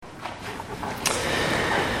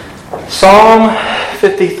Psalm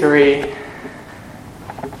 53.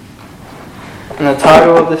 And the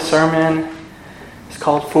title of this sermon is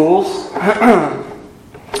called Fools. The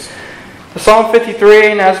Psalm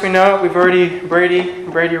 53, and as we know, Brady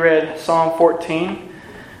read Psalm 14.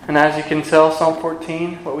 And as you can tell, Psalm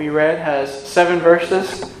 14, what we read, has 7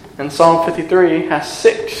 verses, and Psalm 53 has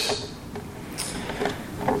 6.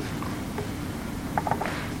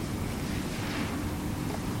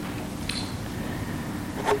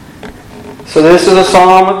 So this is a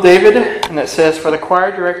psalm of David, and it says, "For the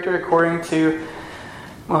choir director, according to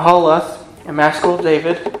Mahalath, a maskil of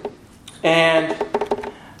David." And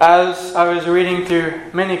as I was reading through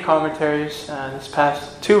many commentaries this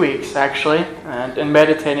past 2 weeks, actually, and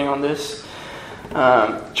meditating on this,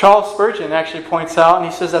 Charles Spurgeon actually points out, and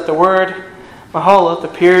he says that the word Mahalath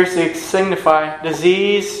appears to signify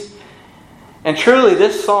disease. And truly,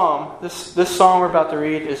 this psalm we're about to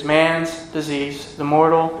read, is man's disease, the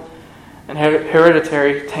mortal and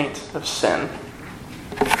hereditary taint of sin.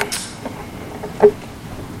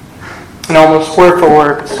 And almost word for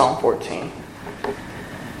word, Psalm 14.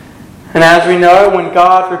 And as we know, when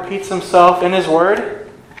God repeats Himself in His Word,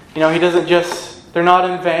 He doesn't they're not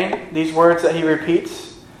in vain, these words that He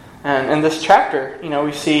repeats. And in this chapter,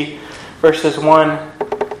 we see verses 1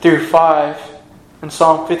 through 5 in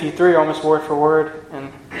Psalm 53, almost word for word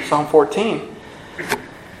in Psalm 14.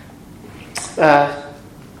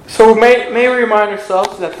 So we may remind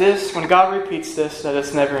ourselves that when God repeats this, that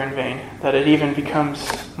it's never in vain, that it even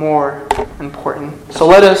becomes more important. So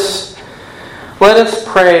let us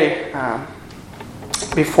pray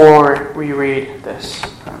before we read this.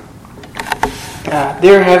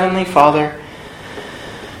 Dear Heavenly Father,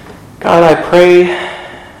 God, I pray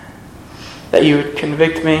that You would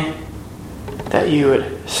convict me, that You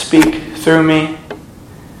would speak through me,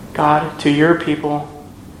 God, to Your people,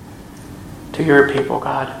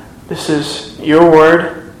 God. This is Your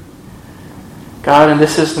Word, God, and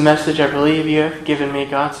this is the message I believe You have given me,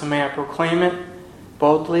 God, so may I proclaim it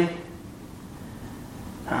boldly.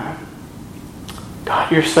 God,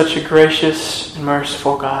 You're such a gracious and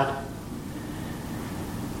merciful God.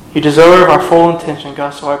 You deserve our full attention,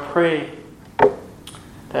 God, so I pray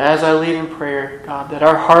that as I lead in prayer, God, that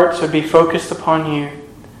our hearts would be focused upon You,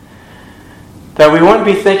 that we wouldn't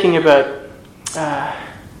be thinking about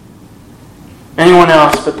anyone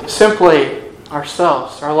else, but simply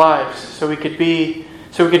ourselves, our lives, so we could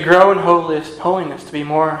grow in holiness, to be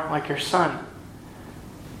more like Your Son,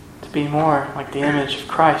 to be more like the image of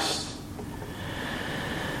Christ.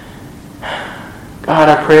 God,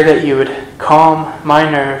 I pray that You would calm my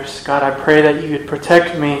nerves. God, I pray that You would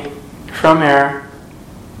protect me from error,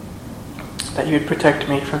 that You would protect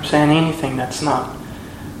me from saying anything that's not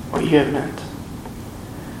what You have meant.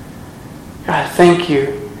 God, thank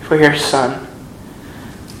You for Your Son.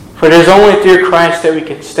 For it is only through Christ that we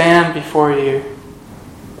can stand before You,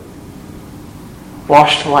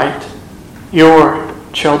 washed white, Your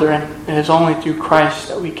children. It is only through Christ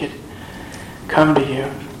that we could come to You.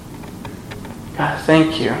 God,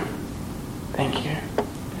 thank You. Thank You.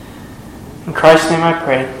 In Christ's name I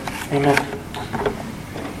pray. Amen.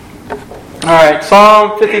 Alright,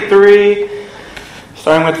 Psalm 53,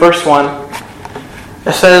 starting with verse 1.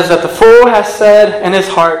 It says that the fool has said in his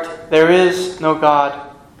heart, "There is no God."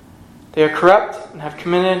 They are corrupt and have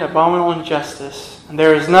committed abominable injustice, and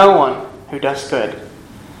there is no one who does good.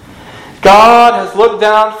 God has looked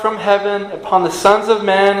down from heaven upon the sons of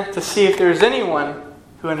men to see if there is anyone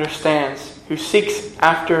who understands, who seeks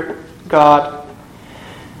after God.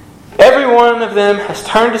 Every one of them has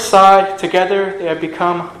turned aside. Together they have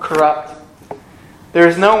become corrupt. There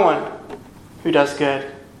is no one who does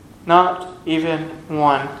good, not even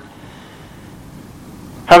one.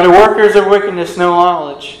 Have the workers of wickedness no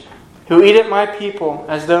knowledge, who eat at My people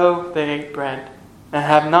as though they ate bread, and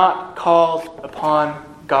have not called upon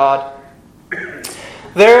God?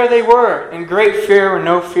 There they were, in great fear where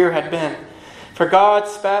no fear had been. For God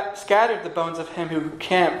scattered the bones of him who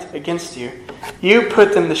camped against You. You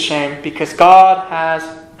put them to shame, because God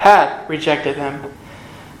had rejected them.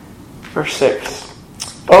 Verse 6.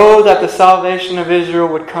 Oh, that the salvation of Israel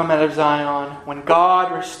would come out of Zion, when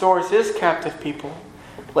God restores His captive people.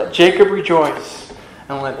 Let Jacob rejoice,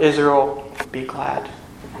 and let Israel be glad.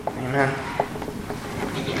 Amen.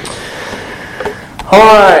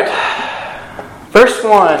 Alright. Verse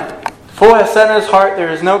 1. The fool has said in his heart, "There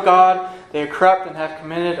is no God. They are corrupt and have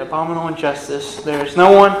committed abominable injustice. There is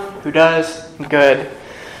no one who does good."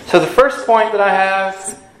 So the first point that I have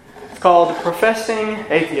is called the professing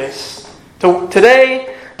atheist.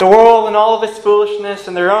 Today, the world and all of its foolishness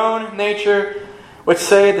and their own nature would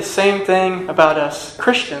say the same thing about us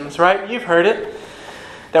Christians, right? You've heard it.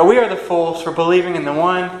 that we are the fools for believing in the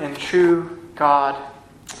one and true God.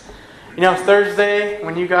 Thursday,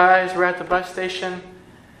 when you guys were at the bus station,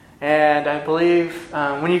 and I believe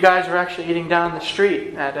when you guys were actually eating down the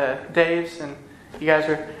street at Dave's, and you guys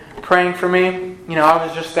were praying for me, I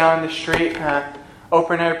was just down the street,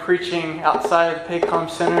 open air preaching outside of the Paycom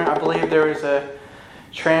Center. I believe there was a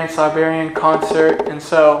Trans-Siberian concert, and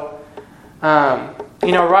so,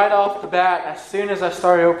 right off the bat, as soon as I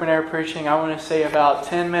started open air preaching, I want to say about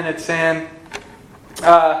 10 minutes in,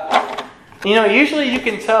 usually you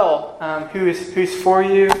can tell who's for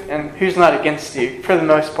you and who's not against you, for the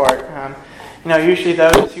most part. Usually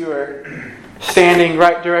those who are standing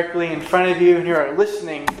right directly in front of you and who are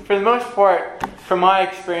listening, for the most part, from my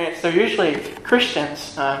experience, they're usually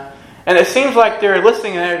Christians. And it seems like they're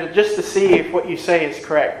listening there just to see if what you say is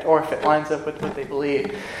correct or if it lines up with what they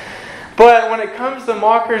believe. But when it comes to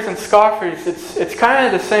mockers and scoffers, it's kind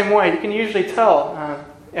of the same way. You can usually tell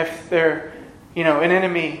if they're an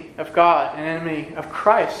enemy of God, an enemy of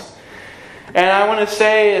Christ. And I want to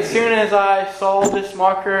say, as soon as I saw this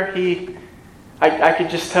mocker, I could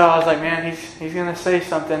just tell. I was like, man, he's going to say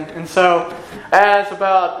something. And so, as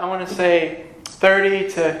about, I want to say, 30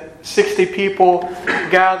 to 60 people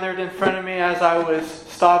gathered in front of me as I was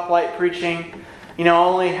stoplight preaching,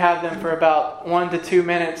 only had them for about 1 to 2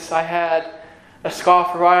 minutes. I had a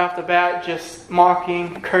scoffer right off the bat, just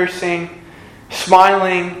mocking, cursing,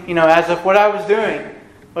 smiling, as if what I was doing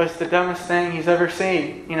was the dumbest thing he's ever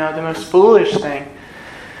seen, the most foolish thing.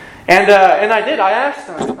 And I did. I asked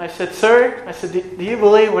him. I said, "Sir," I said, do you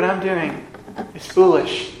believe what I'm doing is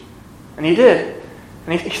foolish?" And he did.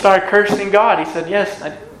 And he started cursing God. He said, "Yes,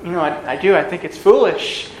 I do. I think it's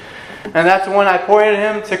foolish." And that's when I pointed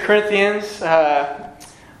him to Corinthians. I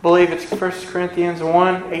believe it's 1 Corinthians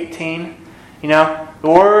 1:18. The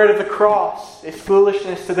word of the cross is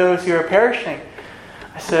foolishness to those who are perishing.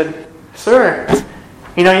 I said, "Sir,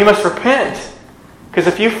 you must repent. Because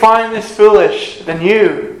if you find this foolish, then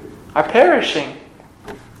you are perishing."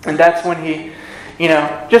 And that's when he,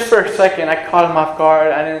 just for a second, I caught him off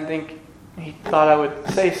guard. I didn't think he thought I would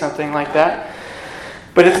say something like that.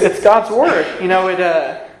 But it's God's word.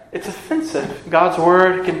 It's offensive. God's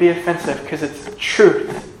word can be offensive because it's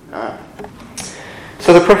truth.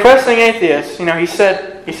 So the professing atheist, he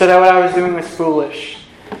said that what I was doing was foolish.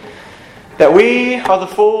 That we are the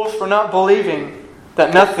fools for not believing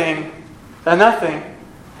that nothing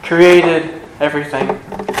created everything.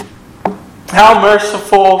 How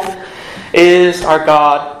merciful is our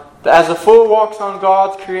God, that as a fool walks on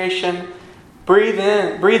God's creation, breathes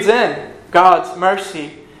in God's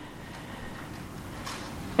mercy.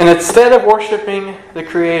 And instead of worshiping the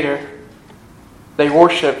Creator, they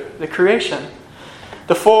worship the creation.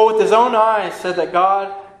 The fool with his own eyes said that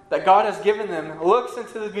God has given them looks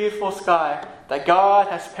into the beautiful sky that God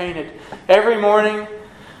has painted every morning,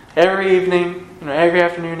 every evening, every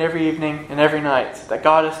afternoon, every evening, and every night, that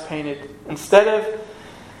God has painted. Instead of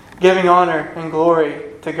giving honor and glory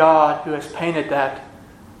to God who has painted that,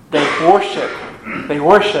 they worship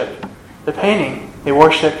the painting. They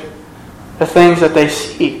worship the things that they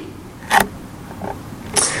see.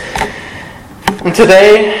 And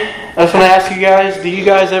today, I just want to ask you guys, do you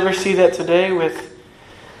guys ever see that today with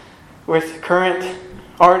current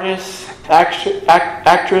artists,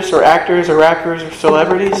 actress or actors or rappers or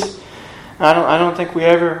celebrities? I don't think we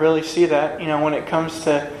ever really see that. When it comes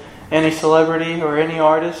to any celebrity or any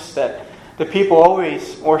artist, that the people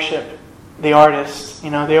always worship the artist.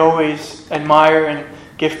 They always admire and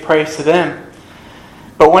give praise to them.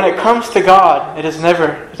 But when it comes to God, it is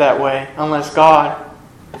never that way, unless God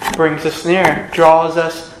brings us near, draws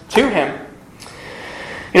us to Him.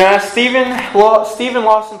 As Stephen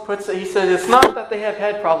Lawson puts it, he says, it's not that they have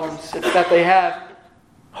head problems, it's that they have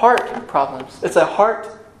heart problems. It's a heart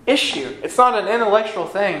issue. It's not an intellectual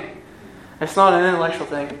thing. It's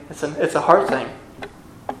a heart thing.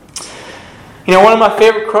 One of my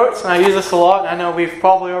favorite quotes, and I use this a lot, and I know we've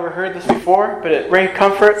probably overheard this before, but it Ray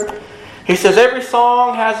Comfort, he says, every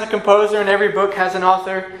song has a composer, and every book has an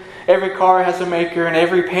author, every car has a maker, and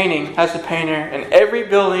every painting has a painter, and every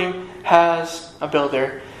building has a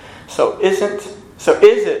builder. So is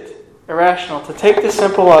it irrational to take this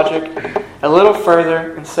simple logic a little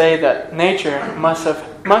further and say that nature must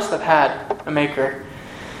have had a maker?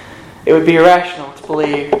 It would be irrational to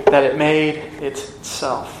believe that it made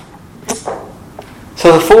itself.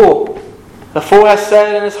 So the fool has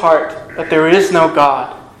said in his heart that there is no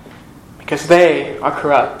God, because they are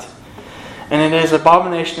corrupt. And it is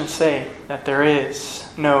abomination to say that there is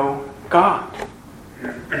no God.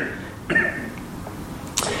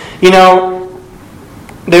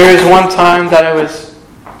 There is one time that I was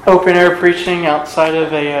open air preaching outside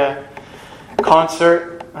of a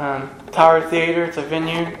concert, Tower Theater. It's a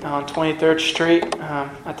venue on 23rd Street,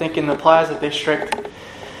 I think in the Plaza District.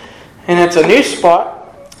 And it's a new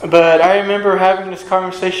spot, but I remember having this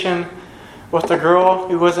conversation with a girl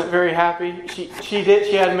who wasn't very happy. She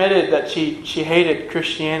admitted that she hated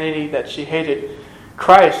Christianity, that she hated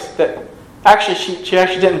Christ, that actually she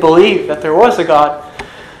actually didn't believe that there was a God.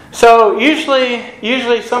 So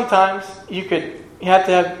usually sometimes you have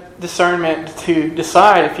to have discernment to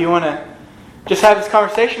decide if you want to just have this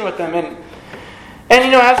conversation with them. And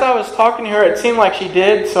as I was talking to her, it seemed like she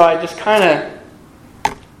did, so I just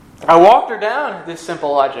I walked her down this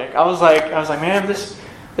simple logic. I was like, man, this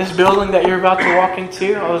building that you're about to walk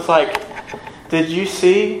into, I was like, did you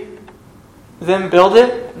see them build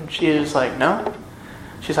it? And she was like, no.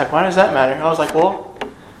 She's like, why does that matter? I was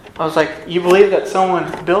like, you believe that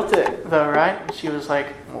someone built it though, right? And she was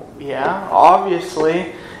like, well, yeah,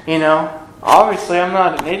 obviously, obviously I'm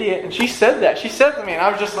not an idiot. And she said that. She said to me, and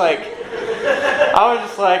I was just like,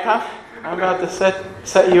 I'm about to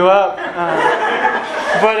set you up.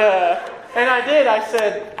 And I did.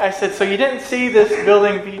 I said, so you didn't see this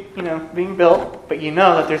building being built, but you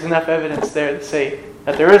know that there's enough evidence there to say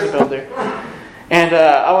that there is a builder. And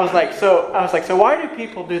I was like, so why do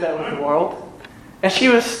people do that with the world? And she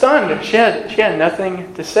was stunned. She had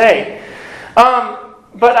nothing to say.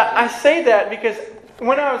 But I say that because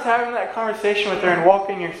when I was having that conversation with her and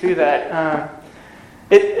walking her through that,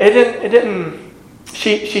 it didn't.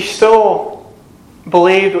 She still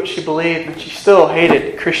believed what she believed, and she still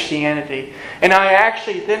hated Christianity. And I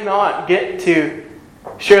actually did not get to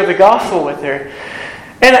share the gospel with her.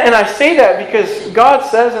 And I say that because God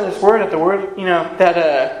says in His Word that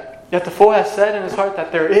the fool has said in his heart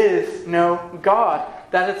that there is no God.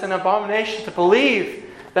 That it's an abomination to believe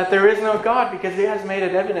that there is no God, because He has made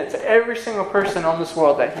it evident to every single person on this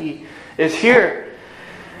world that He is here.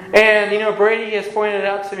 And Brady has pointed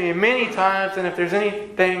out to me many times, and if there's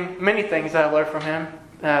many things that I've learned from him,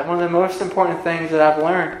 one of the most important things that I've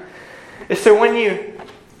learned is so when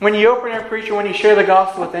you open air preach, when you share the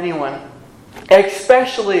gospel with anyone,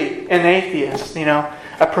 especially an atheist,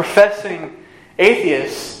 a professing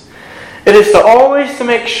atheist, it is to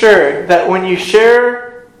make sure that when you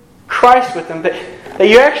share Christ with them, that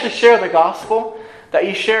you actually share the gospel, that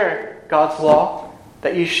you share God's law,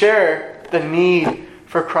 that you share the need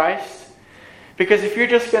for Christ. Because if you're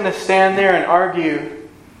just going to stand there and argue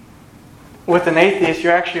with an atheist,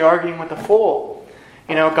 you're actually arguing with a fool.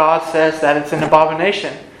 God says that it's an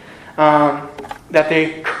abomination, that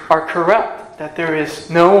they are corrupt, that there is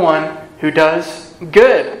no one who does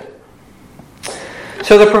good.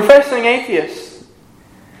 So the professing atheists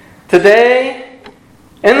today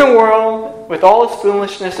in the world, with all its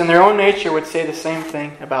foolishness and their own nature, would say the same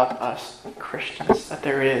thing about us Christians, that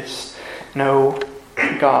there is no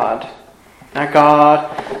God. Now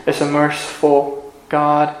God is a merciful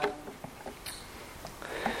God.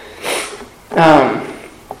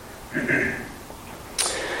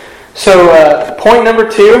 So point number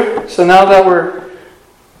 2. So now that we're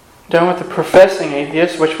done with the professing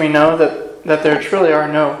atheists, which we know that there truly are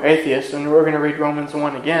no atheists, and we're going to read Romans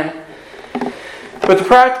 1 again. But the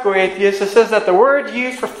practical atheist, it says that the word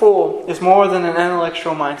used for fool is more than an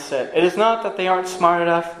intellectual mindset. It is not that they aren't smart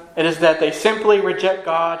enough. It is that they simply reject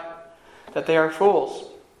God, that they are fools.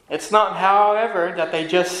 It's not, however, that they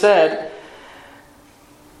just said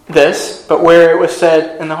this, but where it was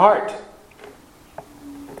said in the heart.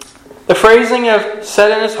 The phrasing of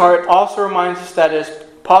said in his heart also reminds us that it is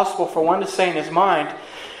possible for one to say in his mind,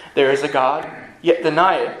 there is a God, yet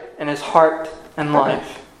deny it in his heart and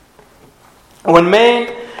life. May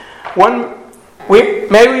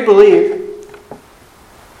we believe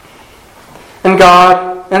in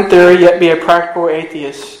God in theory, yet be a practical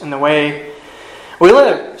atheist in the way we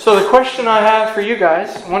live. So the question I have for you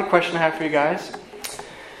guys,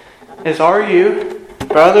 is, are you,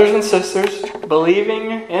 brothers and sisters,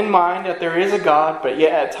 believing in mind that there is a God, but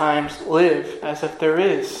yet at times live as if there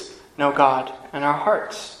is no God in our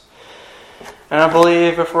hearts? And I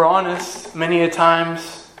believe, if we're honest, many a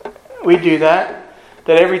times we do that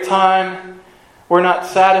every time we're not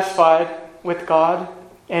satisfied with God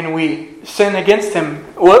and we sin against Him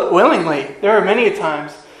willingly. There are many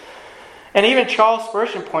times. And even Charles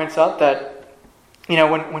Spurgeon points out that,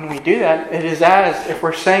 when we do that, it is as if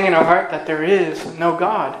we're saying in our heart that there is no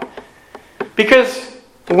God. Because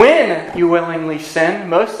when you willingly sin,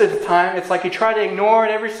 most of the time, it's like you try to ignore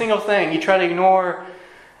every single thing. You try to ignore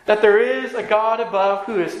that there is a God above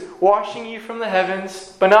who is watching you from the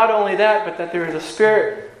heavens. But not only that, but that there is a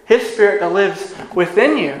Spirit, His Spirit, that lives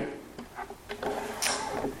within you.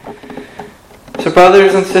 So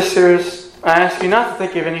brothers and sisters, I ask you not to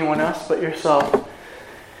think of anyone else but yourself.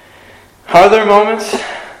 Are there moments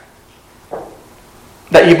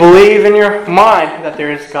that you believe in your mind that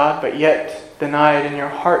there is God, but yet deny it in your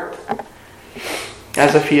heart,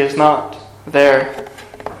 as if He is not there?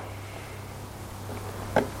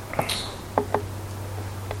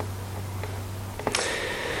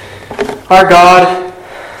 Our God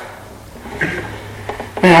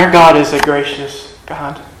is a gracious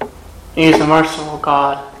God. He is a merciful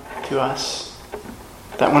God to us.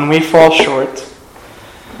 That when we fall short,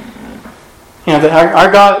 that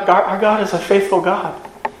our God is a faithful God.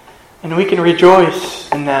 And we can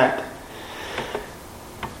rejoice in that.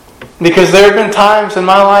 Because there have been times in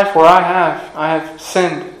my life where I have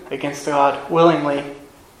sinned against God willingly.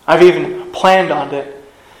 I've even planned on it.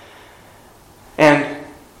 And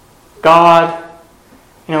God,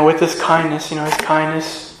 with His kindness, His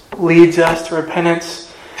kindness leads us to repentance.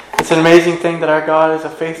 It's an amazing thing that our God is a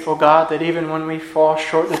faithful God, that even when we fall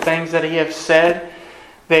short, the things that He has said,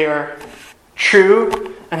 they are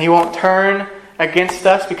true, and He won't turn against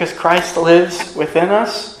us because Christ lives within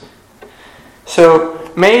us.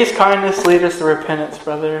 So may His kindness lead us to repentance,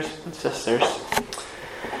 brothers and sisters.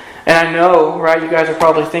 And I know, right, you guys are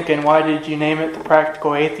probably thinking, why did you name it The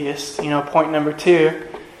Practical Atheist? Point number 2.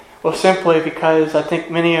 Well, simply because I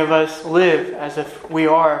think many of us live as if we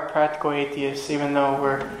are practical atheists, even though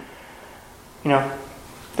we're,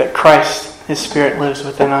 that Christ, His Spirit, lives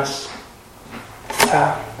within us.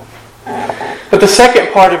 But the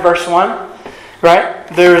second part of verse 1, right?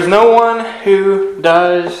 There is no one who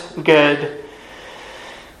does good.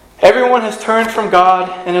 Everyone has turned from God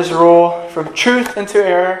and His rule, from truth into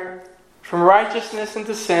error, from righteousness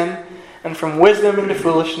into sin, and from wisdom into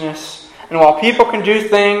foolishness. And while people can do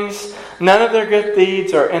things, none of their good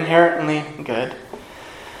deeds are inherently good.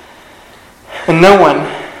 And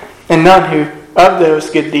none who of those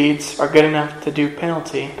good deeds are good enough to do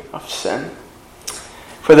penalty of sin.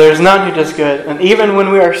 For there is none who does good. And even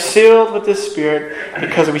when we are sealed with the Spirit,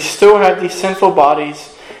 because we still have these sinful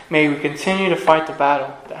bodies, may we continue to fight the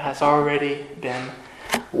battle that has already been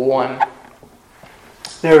won.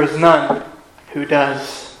 There is none who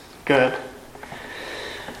does good.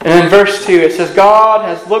 And in verse 2 it says, God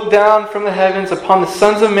has looked down from the heavens upon the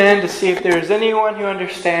sons of men to see if there is anyone who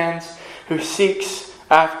understands, who seeks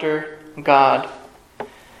after God.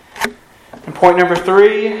 And point number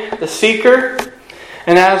 3, the seeker.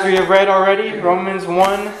 And as we have read already, Romans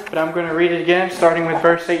 1, but I'm going to read it again, starting with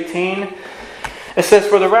verse 18. It says,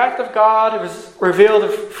 For the wrath of God was revealed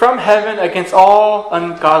from heaven against all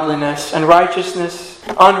ungodliness and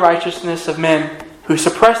unrighteousness of men who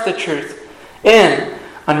suppress the truth in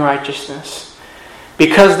unrighteousness.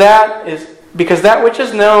 Because that which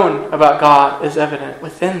is known about God is evident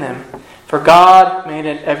within them. For God made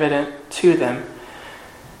it evident to them.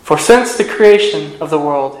 For since the creation of the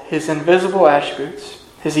world, His invisible attributes,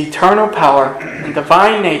 His eternal power and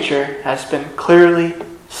divine nature has been clearly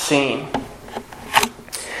seen,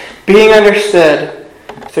 being understood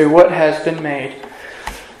through what has been made,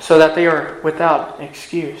 so that they are without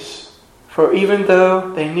excuse. For even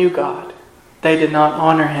though they knew God, they did not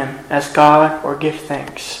honor Him as God or give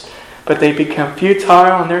thanks, but they become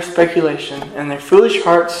futile in their speculation, and their foolish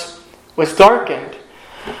hearts was darkened.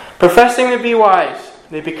 Professing to be wise,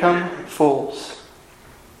 they become fools,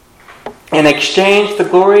 and exchange the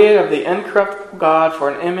glory of the incorruptible God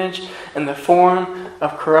for an image in the form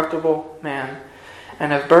of corruptible man,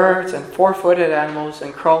 and of birds and four-footed animals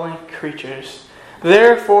and crawling creatures.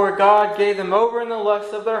 Therefore God gave them over in the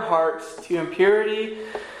lust of their hearts to impurity,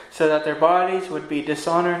 so that their bodies would be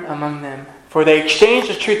dishonored among them. For they exchanged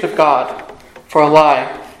the truth of God for a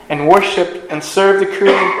lie, and worshipped and served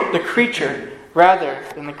the creature rather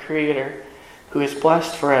than the Creator, who is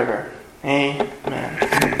blessed forever.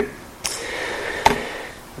 Amen.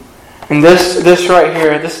 And this right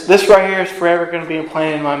here is forever going to be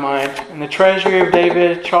implanted in my mind. In the Treasury of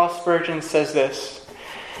David, Charles Spurgeon says this.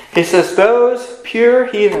 He says, Those pure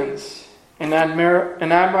heathens and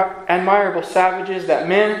admirable savages that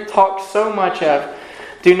men talk so much of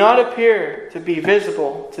do not appear to be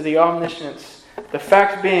visible to the omniscience, the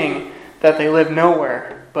fact being that they live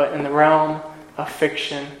nowhere but in the realm of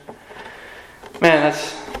fiction. Man,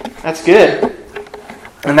 that's good.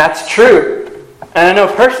 And that's true. And I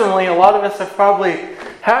know personally a lot of us have probably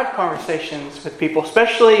had conversations with people,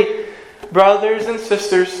 especially brothers and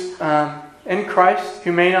sisters in Christ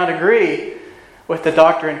who may not agree with the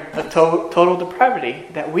doctrine of total depravity,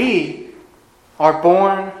 that we are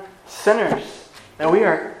born sinners, that we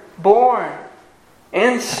are born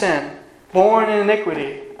in sin, born in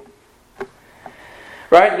iniquity.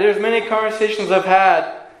 Right? There's many conversations I've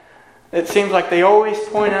had it seems like they always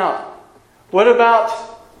point out, what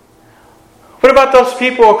about those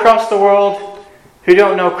people across the world who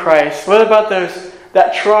don't know Christ? What about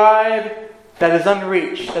that tribe that is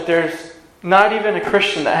unreached, that there's not even a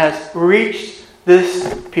Christian that has reached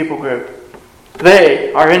this people group?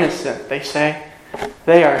 They are innocent, they say.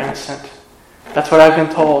 They are innocent. That's what I've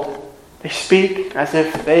been told. They speak as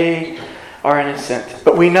if they are innocent.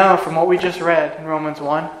 But we know from what we just read in Romans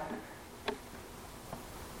 1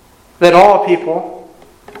 that all people,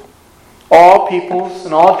 all peoples,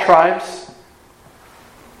 and all tribes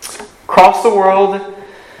across the world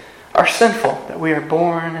are sinful, that we are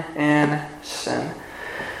born in sin.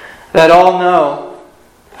 That all know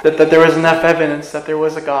that there was enough evidence that there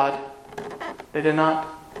was a God. They did not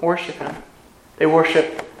worship Him. They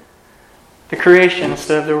worship the creation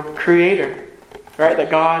instead of the Creator. Right? That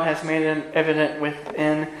God has made it evident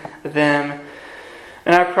within them.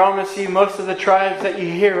 And I promise you, most of the tribes that you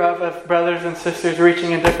hear of brothers and sisters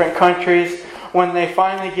reaching in different countries, when they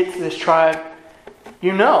finally get to this tribe,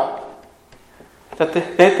 you know that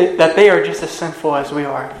they are just as sinful as we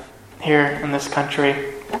are here in this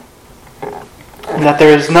country. And that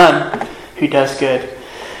there is none who does good.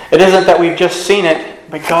 It isn't that we've just seen it,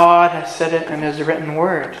 but God has said it in His written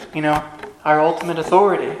word. You know, our ultimate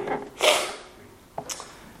authority.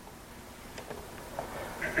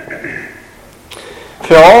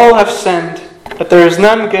 For all have sinned, that there is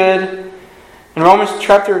none good. In Romans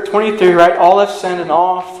chapter 23, right? All have sinned and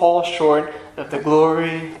all fall short of the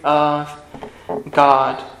glory of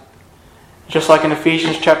God. Just like in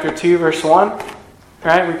Ephesians chapter 2, verse 1,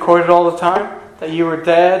 right? We quote it all the time, that you were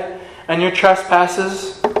dead in your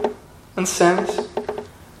trespasses and sins.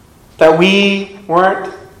 That we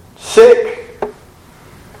weren't sick,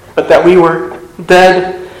 but that we were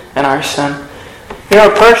dead in our sin. You know,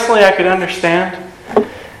 personally, I could understand,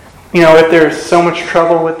 you know, if there's so much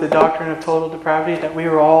trouble with the doctrine of total depravity, that we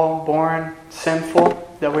were all born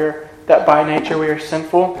sinful, that by nature we are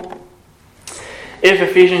sinful. If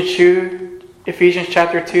Ephesians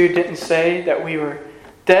chapter 2 didn't say that we were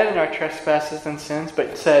dead in our trespasses and sins,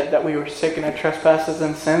 but said that we were sick in our trespasses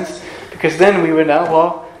and sins, because then we would know,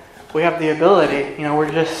 well, we have the ability, you know, we're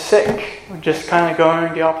just sick. We're just kind of going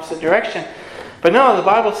in the opposite direction. But no, the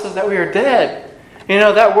Bible says that we are dead. You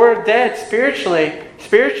know, that word dead spiritually,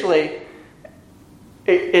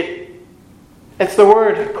 it's the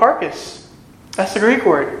word carcass. That's the Greek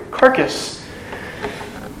word, carcass.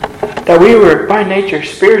 That we were by nature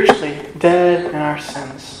spiritually dead in our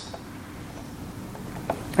sins.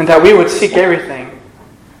 And that we would seek everything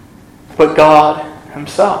but God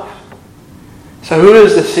Himself. So who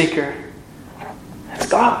is the seeker? It's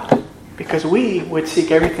God. Because we would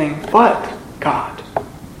seek everything but God.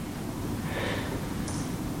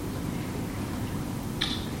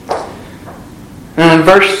 And in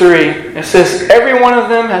verse 3, it says, every one of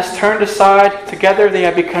them has turned aside. Together they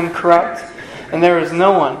have become corrupt. And there is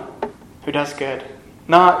no one who does good.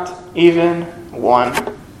 Not even one.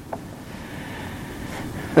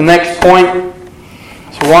 The next point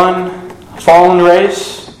is one fallen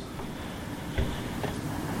race.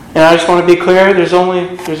 And I just want to be clear, there's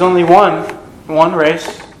only one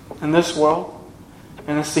race in this world.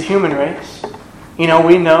 And it's the human race. You know,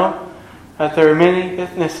 we know that there are many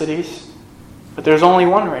ethnicities. But there's only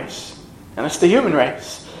one race, and it's the human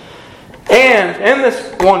race. And in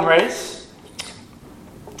this one race,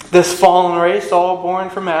 this fallen race, all born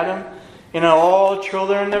from Adam, you know, all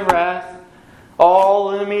children of wrath,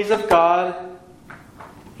 all enemies of God,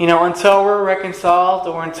 you know, until we're reconciled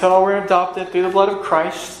or until we're adopted through the blood of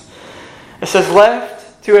Christ. It says,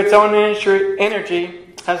 left to its own energy,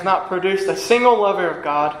 has not produced a single lover of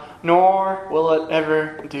God, nor will it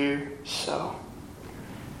ever do so.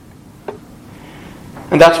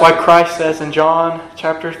 And that's why Christ says in John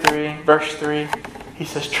chapter 3, verse 3, He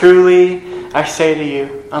says, truly I say to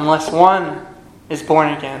you, unless one is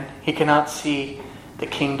born again, he cannot see the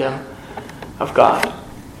kingdom of God.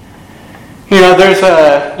 You know, there's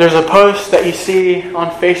a post that you see on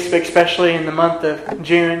Facebook, especially in the month of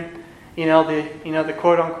June. You know the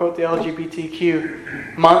quote unquote the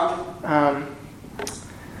LGBTQ month.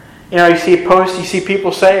 You know, you see posts, you see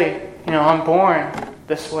people say, you know, I'm born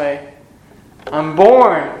this way. I'm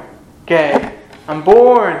born gay. I'm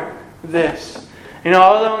born this. You know,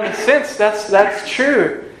 although in a sense that's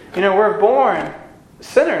true. You know, we're born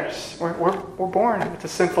sinners. We're born with a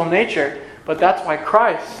sinful nature. But that's why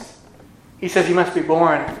Christ, He says you must be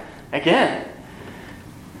born again.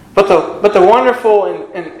 But the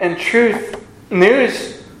wonderful and truth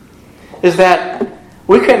news is that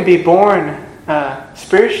we couldn't be born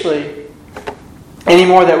spiritually any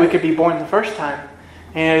more than we could be born the first time.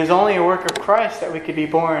 And it is only a work of Christ that we could be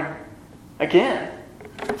born again.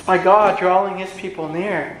 It's by God drawing His people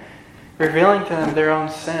near, revealing to them their own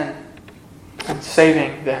sin, and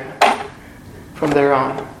saving them from their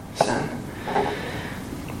own sin.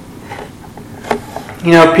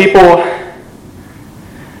 You know, people,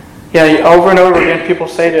 over and over again, people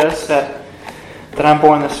say to us that I'm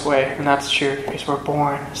born this way, and that's true because we're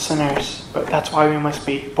born sinners. But that's why we must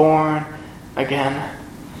be born again.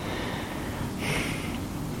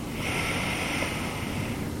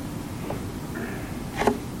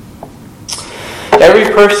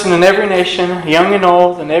 Every person in every nation, young and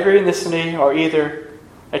old, in every ethnicity, are either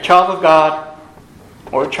a child of God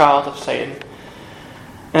or a child of Satan.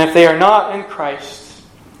 And if they are not in Christ,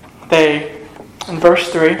 they, in verse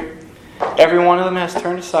 3, every one of them has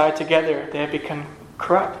turned aside together. They have become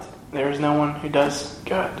corrupt. There is no one who does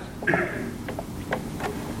good.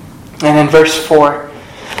 And in verse 4,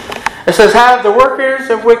 it says, "Have the workers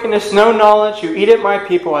of wickedness no knowledge who eat at my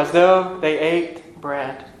people as though they ate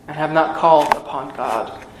bread, and have not called upon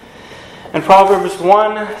God?" In Proverbs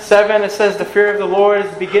 1:7, it says, "The fear of the Lord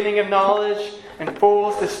is the beginning of knowledge, and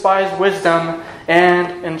fools despise wisdom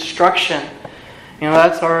and instruction." You know,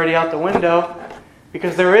 that's already out the window,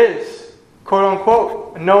 because there is, quote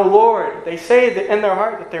unquote, no Lord. They say that in their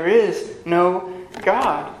heart that there is no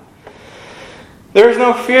God. There is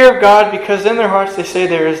no fear of God because in their hearts they say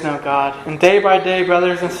there is no God. And day by day,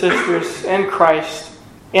 brothers and sisters in Christ,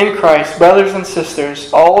 brothers and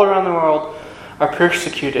sisters all around the world are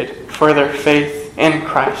persecuted for their faith in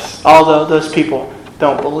Christ, although those people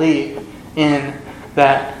don't believe in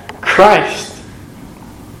that Christ.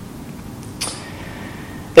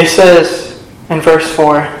 It says in verse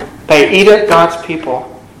 4, they eat at God's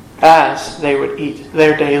people as they would eat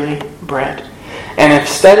their daily bread. And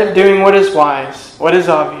instead of doing what is wise, what is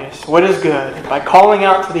obvious, what is good, by calling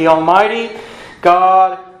out to the Almighty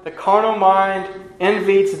God, the carnal mind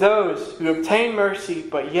envies those who obtain mercy,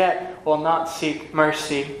 but yet will not seek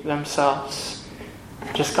mercy themselves.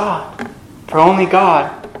 Just God. For only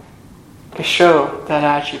God can show that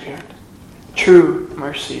attribute. True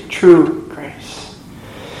mercy, true grace.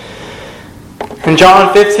 In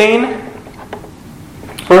John 15,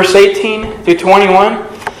 verse 18 through 21,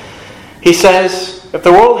 he says, "If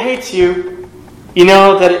the world hates you, you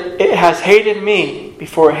know that it has hated me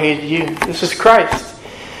before it hated you." This is Christ.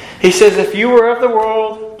 He says, "If you were of the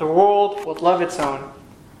world would love its own.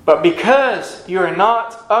 But because you are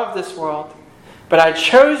not of this world, but I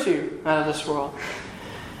chose you out of this world,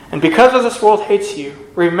 and because of this world hates you,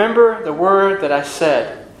 remember the word that I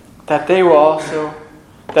said, that they will also,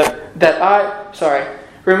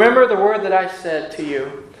 remember the word that I said to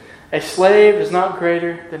you, a slave is not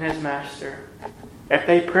greater than his master. If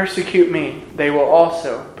they persecute me, they will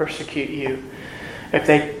also persecute you. If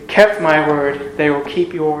they kept my word, they will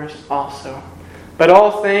keep yours also. But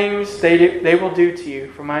all things they will do to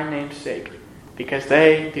you for my name's sake, because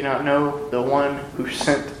they do not know the one who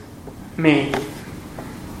sent me."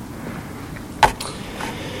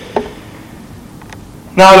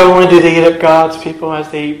 Not only do they eat up God's people as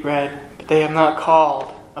they eat bread, but they have not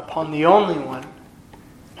called upon the only one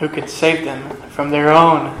who can save them from their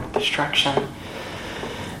own destruction.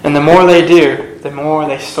 And the more they do, the more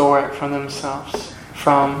they store it from themselves,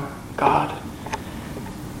 from God.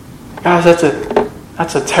 Guys,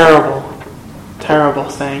 that's a terrible, terrible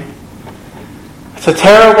thing. It's a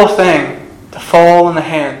terrible thing to fall in the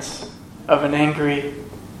hands of an angry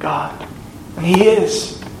God. And He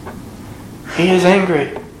is. He is angry.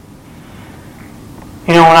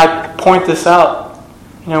 You know, when I point this out,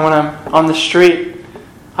 when I'm on the street,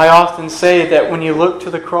 I often say that when you look to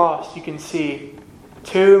the cross, you can see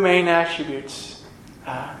two main attributes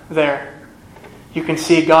there. You can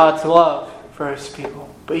see God's love for His people,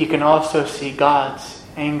 but you can also see God's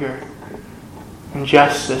anger and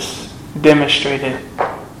justice demonstrated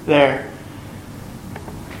there.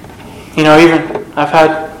 Even I've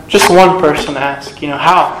had just one person ask,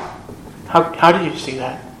 how do you see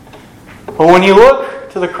that? Well, when you look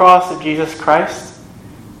to the cross of Jesus Christ,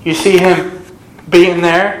 you see Him beaten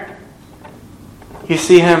there. You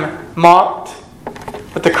see Him mocked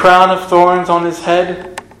with the crown of thorns on His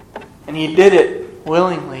head, and He did it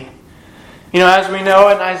willingly. As we know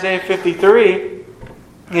in Isaiah 53,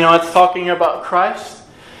 it's talking about Christ,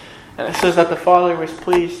 and it says that the Father was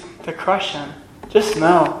pleased to crush Him. Just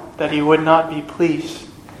know that He would not be pleased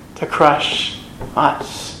to crush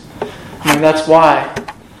us. That's why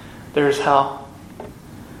there's hell.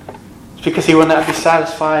 It's because He would not be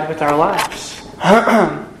satisfied with our lives.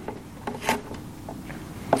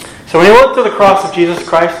 So when you look to the cross of Jesus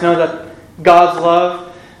Christ, know that God's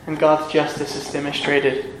love and God's justice is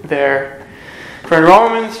demonstrated there. For in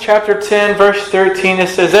Romans chapter 10, verse 13, it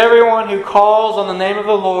says, everyone who calls on the name of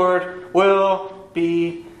the Lord will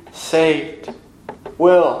be saved.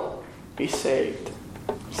 Will be saved.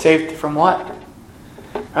 Saved from what?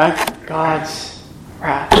 Right? God's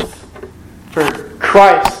wrath. For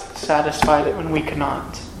Christ satisfied it when we could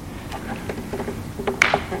not.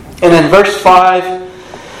 And in verse 5,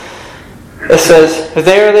 it says,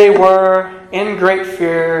 there they were in great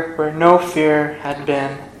fear where no fear had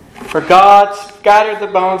been. For God scattered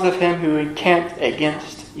the bones of him who encamped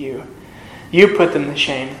against you. You put them to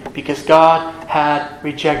shame because God had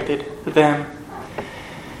rejected them.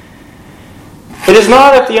 It is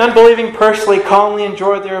not that the unbelieving personally calmly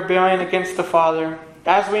enjoyed their rebellion against the Father.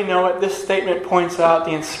 As we know it, this statement points out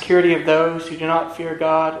the insecurity of those who do not fear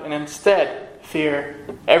God and instead fear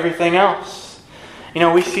everything else.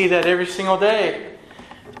 We see that every single day.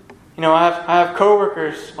 I have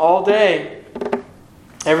coworkers all day.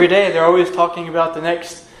 Every day they're always talking about the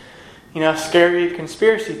next, scary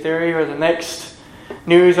conspiracy theory or the next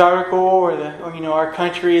news article or our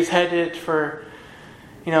country is headed for,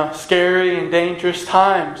 scary and dangerous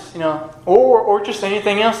times, or just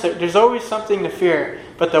anything else. There's always something to fear.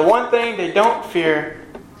 But the one thing they don't fear,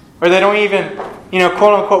 or they don't even,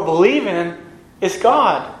 quote unquote believe in, is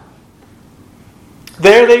God.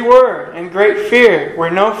 There they were in great fear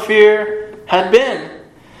where no fear had been.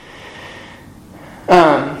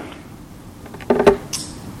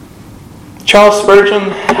 Charles Spurgeon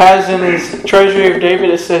has in his Treasury of David,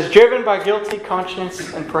 it says, driven by guilty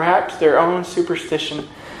conscience and perhaps their own superstition,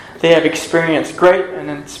 they have experienced great and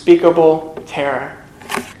unspeakable terror.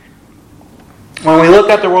 When we look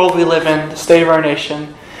at the world we live in, the state of our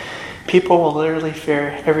nation, people will literally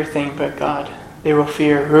fear everything but God. They will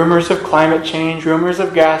fear rumors of climate change, rumors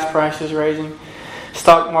of gas prices rising,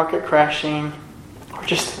 stock market crashing, or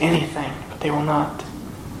just anything. But they will not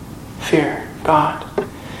fear God.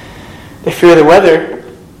 They fear the weather,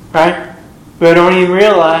 right? They don't even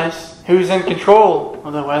realize who's in control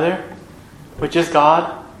of the weather, which is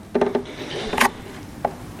God.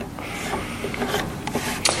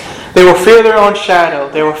 They will fear their own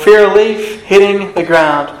shadow. They will fear a leaf hitting the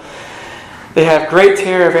ground. They have great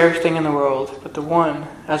terror of everything in the world, but the one,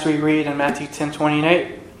 as we read in Matthew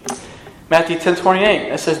 10:28. Matthew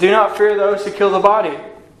 10:28, it says, do not fear those who kill the body,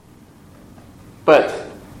 but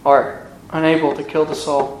are unable to kill the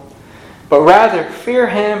soul. But rather fear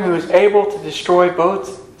him who is able to destroy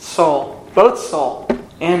both soul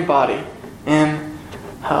and body in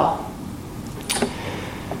hell.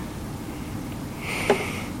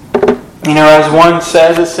 As one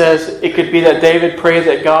says, it says it could be that David prayed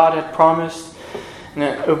that God had promised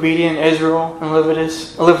an obedient Israel in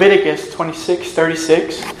Leviticus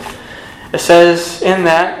 26:36. It says in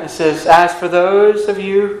that, as for those of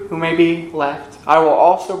you who may be left, I will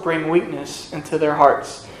also bring weakness into their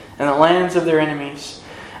hearts and the lands of their enemies,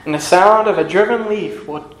 and the sound of a driven leaf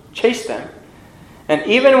will chase them. And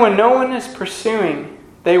even when no one is pursuing,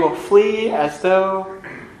 they will flee as though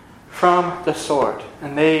from the sword,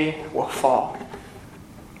 and they will fall.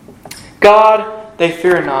 God they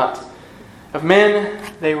fear not. Of men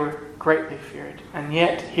they were greatly feared, and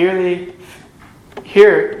yet here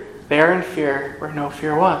they are in fear where no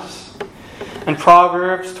fear was. In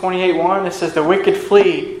Proverbs 28:1 it says, the wicked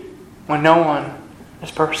flee when no one is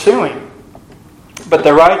pursuing, but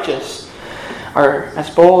the righteous are as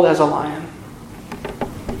bold as a lion.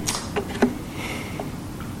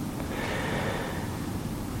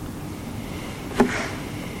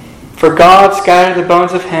 For God scattered the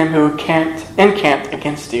bones of him who encamped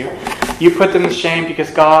against you. You put them to shame because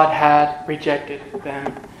God had rejected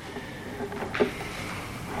them.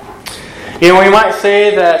 We might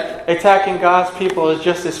say that attacking God's people is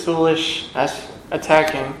just as foolish as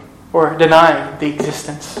attacking or denying the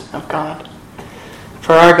existence of God.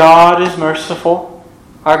 For our God is merciful.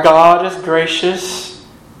 Our God is gracious.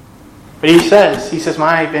 But He says,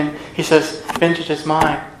 vengeance is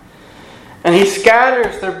mine. And He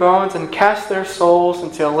scatters their bones and casts their souls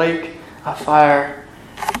into a lake of fire.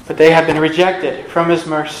 But they have been rejected from His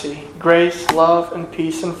mercy, grace, love, and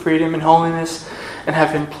peace, and freedom, and holiness, and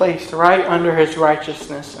have been placed right under His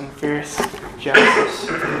righteousness and fierce justice.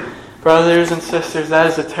 Brothers and sisters, that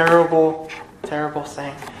is a terrible, terrible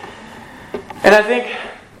thing. And I think,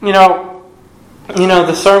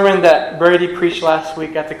 the sermon that Brady preached last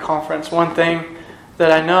week at the conference, one thing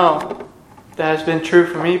that I know that has been true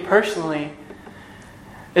for me personally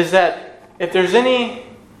is that if there's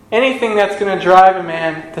anything that's going to drive a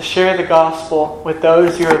man to share the gospel with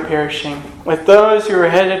those who are perishing, with those who are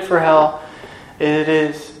headed for hell, it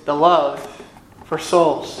is the love for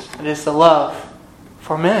souls. It is the love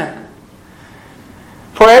for men.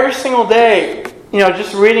 For every single day,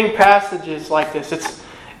 just reading passages like this,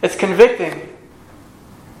 it's convicting.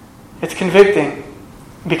 It's convicting.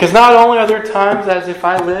 Because not only are there times as if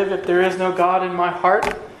I live, if there is no God in my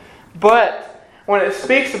heart, but when it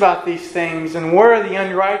speaks about these things and where the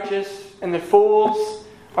unrighteous and the fools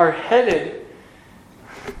are headed,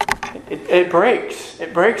 it breaks.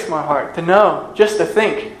 It breaks my heart to know, just to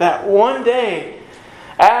think that one day,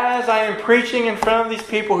 as I am preaching in front of these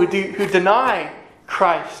people who deny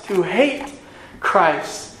Christ, who hate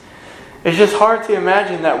Christ, it's just hard to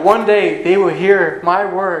imagine that one day they will hear my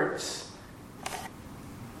words.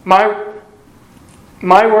 My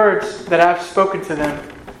words that I've spoken to them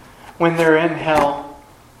when they're in hell.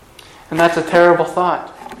 And that's a terrible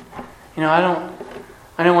thought. I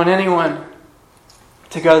don't want anyone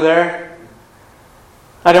to go there.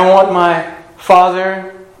 I don't want my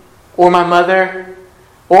father or my mother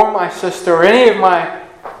or my sister or any of my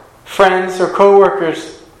friends or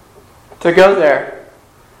co-workers to go there.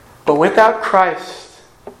 But without Christ,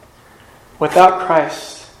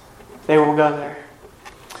 they will go there.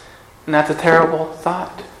 And that's a terrible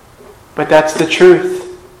thought. But that's the truth.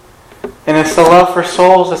 And it's the love for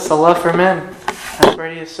souls, it's the love for men, as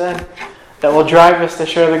Brady has said, that will drive us to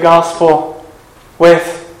share the gospel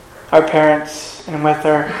with our parents and with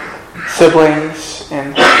our siblings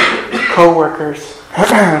and co-workers.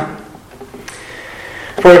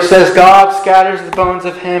 For it says, God scatters the bones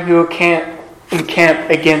of him who can't encamp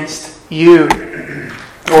against you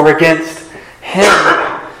or against him.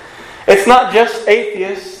 It's not just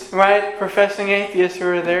atheists, right? Professing atheists who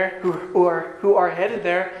are there, who are headed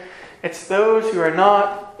there. It's those who are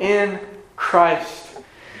not in Christ.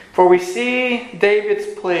 For we see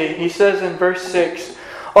David's plea. He says in verse 6,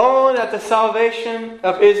 "Oh, that the salvation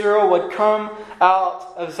of Israel would come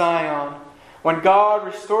out of Zion. When God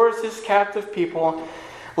restores his captive people,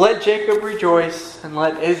 let Jacob rejoice and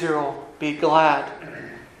let Israel be glad."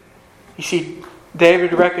 You see,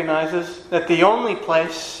 David recognizes that the only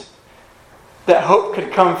place that hope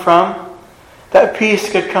could come from, that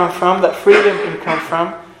peace could come from, that freedom can come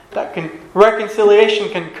from, that reconciliation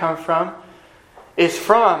can come from, is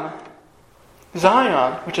from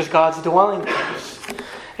Zion, which is God's dwelling place.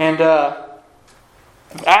 And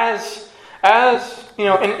as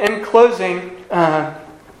in closing, I'm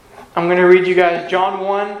going to read you guys John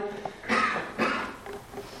 1.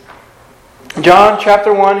 John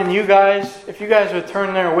chapter 1, and you guys, if you guys would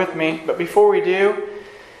turn there with me, but before we do,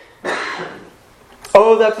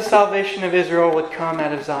 oh, that the salvation of Israel would come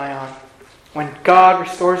out of Zion. When God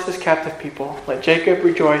restores his captive people, let Jacob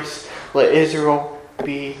rejoice, let Israel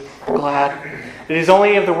be glad. It is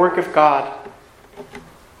only of the work of God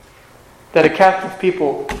that a captive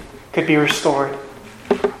people could be restored.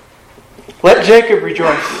 Let Jacob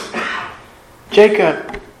rejoice.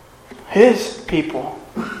 Jacob, his people,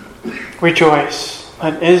 rejoice.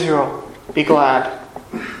 Let Israel be glad.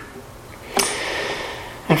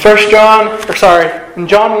 In in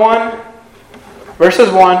John 1,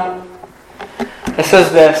 verses 1, it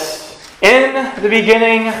says this: "In the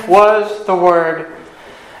beginning was the Word,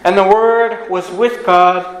 and the Word was with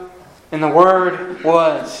God, and the Word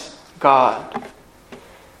was God."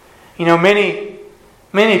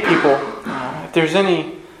 Many people, if there's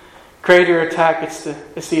any greater attack,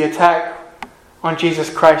 it's the attack on Jesus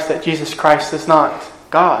Christ, that Jesus Christ is not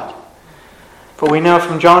God. But we know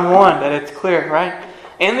from John 1 that it's clear, right?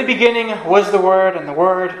 In the beginning was the Word, and the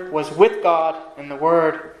Word was with God, and the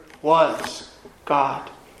Word was God.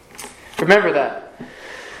 Remember that.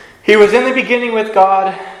 He was in the beginning with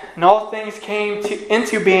God, and all things came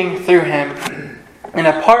into being through him. And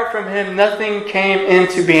apart from him, nothing came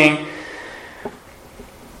into being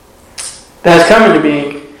that has come into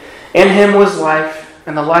being. In him was life,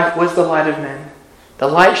 and the life was the light of men. The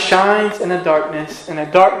light shines in the darkness, and the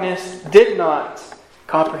darkness did not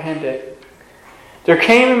comprehend it. There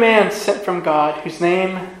came a man sent from God, whose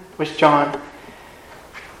name was John.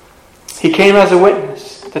 He came as a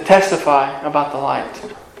witness to testify about the light.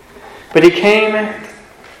 But he came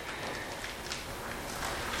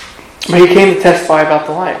to testify about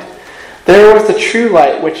the light. There was the true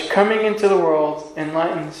light, which coming into the world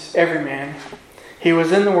enlightens every man. He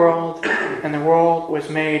was in the world, and the world was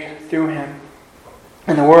made through him,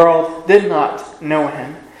 and the world did not know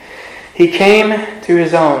him. He came to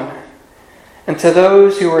his own, and to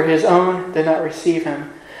those who were his own did not receive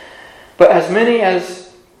him. But as many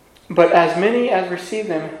as received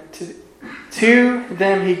him, to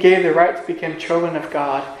them he gave the right to become children of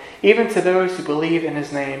God, even to those who believe in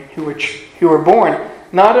his name, who were born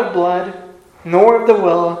not of blood, nor of the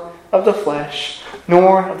will of the flesh,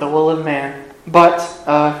 nor of the will of man, but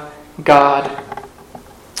of God.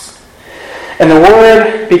 And the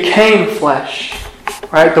Word became flesh.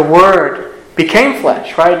 Right? The Word became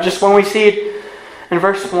flesh. Right? Just when we see it in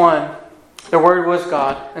verse 1, the Word was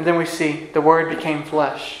God. And then we see the Word became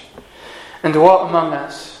flesh and dwelt among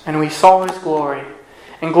us. And we saw His glory.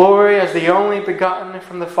 And glory as the only begotten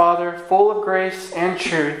from the Father, full of grace and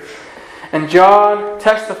truth. And John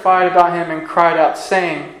testified about Him and cried out,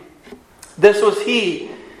 saying, This was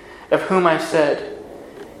He of whom I said,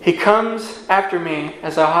 He comes after me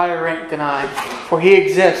as a higher rank than I, for He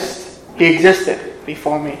existed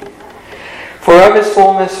before me. For of His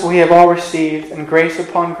fullness we have all received, and grace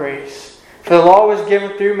upon grace. For the law was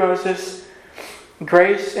given through Moses,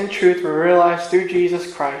 grace and truth were realized through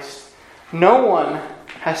Jesus Christ. No one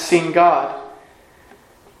has seen God.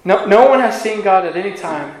 No one has seen God at any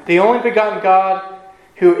time. The only begotten God,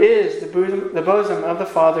 who is the bosom of the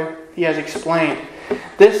Father, He has explained.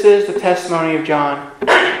 This is the testimony of John.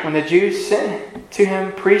 When the Jews sent to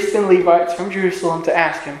him priests and Levites from Jerusalem to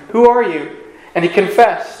ask him, Who are you? And he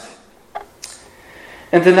confessed,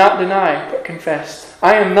 and did not deny, but confessed,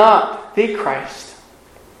 I am not the Christ.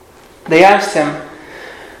 They asked him,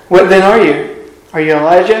 What then are you? Are you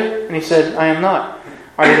Elijah? And he said, I am not.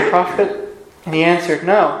 Are you the prophet? And he answered,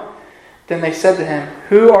 No. Then they said to him,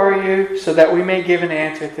 Who are you, so that we may give an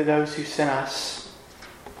answer to those who sent us?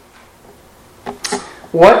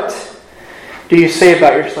 What do you say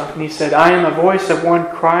about yourself? And he said, I am a voice of one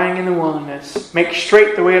crying in the wilderness, Make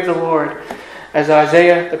straight the way of the Lord, as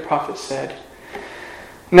Isaiah the prophet said.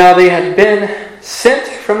 Now they had been sent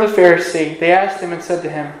from the Pharisee. They asked him and said to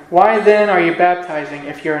him, Why then are you baptizing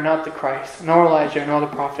if you are not the Christ, nor Elijah, nor the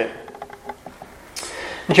prophet?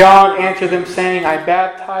 John answered them, saying, I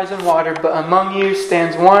baptize in water, but among you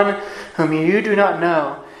stands one whom you do not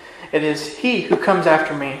know. It is He who comes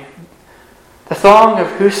after me, the thong of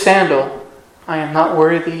whose sandal I am not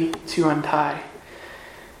worthy to untie.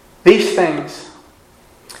 These things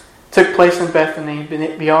took place in Bethany,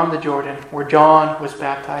 beyond the Jordan, where John was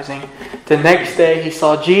baptizing. The next day he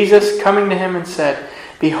saw Jesus coming to him and said,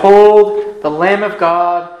 Behold, the Lamb of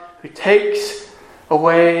God, who takes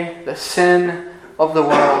away the sin of the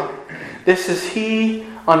world. This is He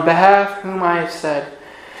on behalf of whom I have said,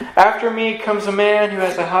 After me comes a man who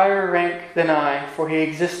has a higher rank than I, for he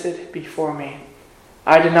existed before me.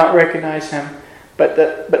 I did not recognize him,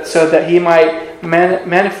 but so that he might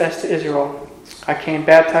manifest to Israel, I came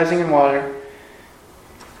baptizing in water.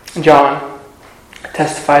 John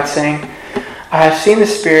testified, saying, I have seen the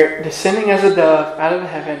Spirit descending as a dove out of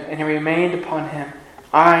heaven, and He remained upon him.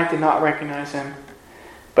 I did not recognize him.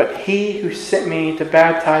 But He who sent me to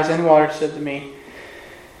baptize in water said to me,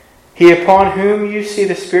 He upon whom you see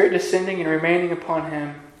the Spirit descending and remaining upon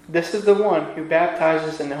Him, this is the one who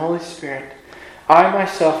baptizes in the Holy Spirit. I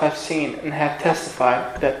myself have seen and have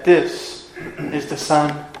testified that this is the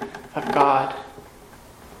Son of God.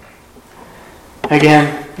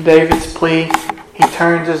 Again, David's plea, he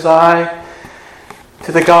turns his eye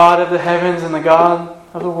to the God of the heavens and the God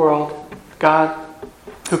of the world, God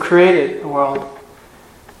who created the world,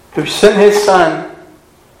 who sent His Son,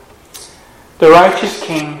 the righteous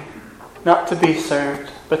King, not to be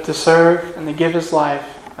served, but to serve and to give His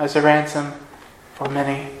life as a ransom for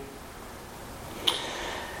many.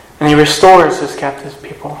 And He restores His captive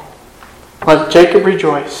people. Let Jacob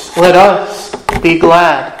rejoice. Let us be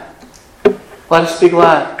glad. Let us be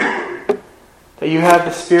glad that you have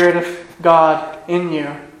the Spirit of God in you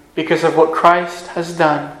because of what Christ has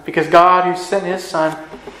done. Because God, who sent His Son,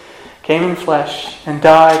 came in flesh and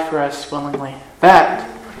died for us willingly. That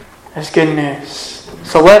is good news.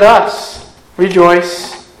 So let us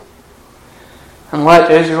rejoice and let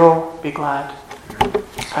Israel be glad.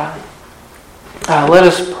 Let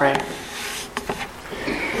us pray.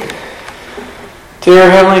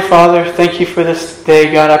 Dear Heavenly Father, thank You for this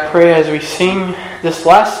day, God. I pray as we sing this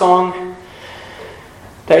last song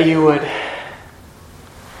that You would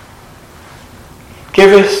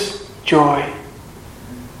give us joy.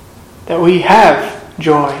 That we have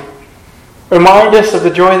joy. Remind us of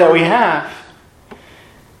the joy that we have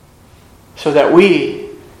so that we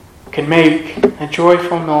can make a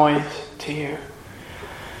joyful noise to You.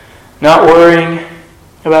 Not worrying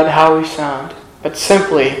about how we sound, but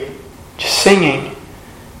simply just singing,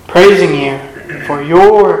 praising You for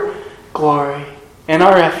Your glory in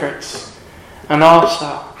our efforts, and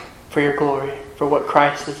also for Your glory, for what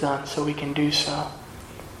Christ has done, so we can do so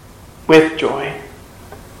with joy.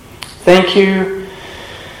 Thank You,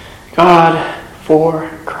 God, for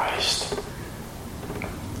Christ.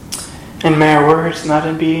 And may our words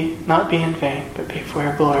not be in vain, but be for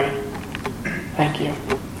Your glory. Thank You.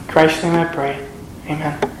 In Christ's name I pray.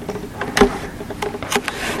 Amen.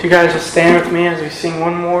 If you guys will stand with me as we sing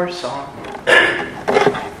one more song.